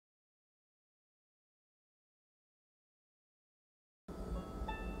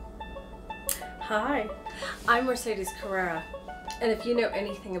Hi, I'm Mercedes Carrera, and if you know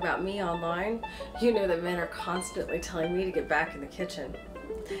anything about me online, you know that men are constantly telling me to get back in the kitchen.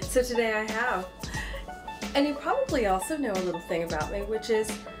 So today I have. And you probably also know a little thing about me, which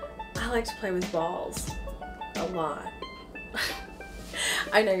is I like to play with balls. A lot.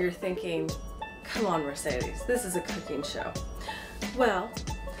 I know you're thinking, come on Mercedes, this is a cooking show. Well,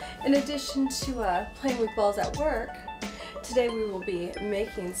 in addition to playing with balls at work, today we will be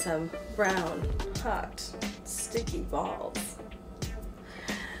making some brown, hot, sticky balls.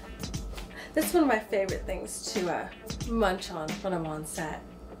 This is one of my favorite things to munch on when I'm on set.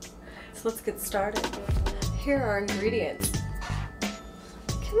 So let's get started. Here are our ingredients.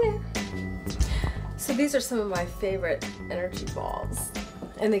 Come here. So these are some of my favorite energy balls.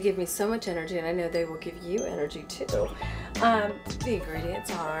 And they give me so much energy, and I know they will give you energy too. The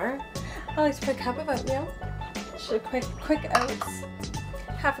ingredients are, I like to put a cup of oatmeal, quick oats,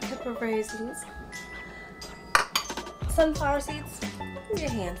 half a cup of raisins, sunflower seeds, maybe a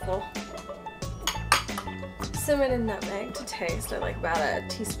handful, cinnamon and nutmeg to taste. I like about a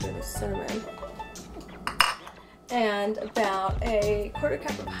teaspoon of cinnamon, and about a quarter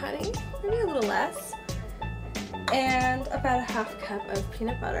cup of honey, maybe a little less, and about a half cup of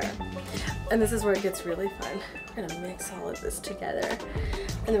peanut butter. And this is where it gets really fun. We're gonna mix all of this together,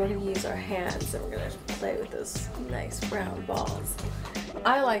 and then we're gonna use our hands and we're gonna play with those nice brown balls.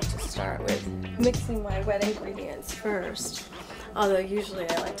 I like to start with mixing my wet ingredients first, although usually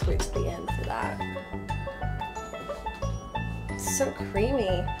I like to wait till the end for that. It's so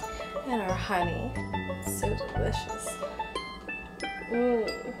creamy, and our honey, so delicious.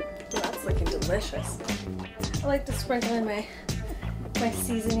 That's looking delicious. I like to sprinkle in my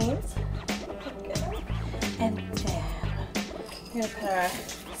seasonings. And then we're gonna put our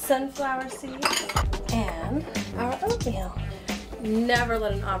sunflower seeds and our oatmeal. Never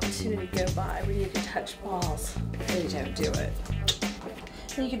let an opportunity go by where you can touch balls and you don't do it.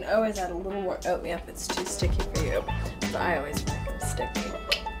 And you can always add a little more oatmeal if it's too sticky for you, but I always like them sticky.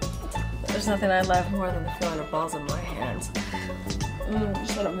 There's nothing I love more than the feeling of balls in my hands.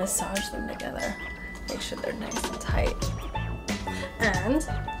 Just want to massage them together. Make sure they're nice and tight. And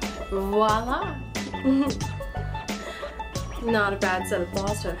voila! Not a bad set of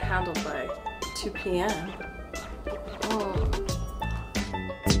balls to have handled by 2 p.m.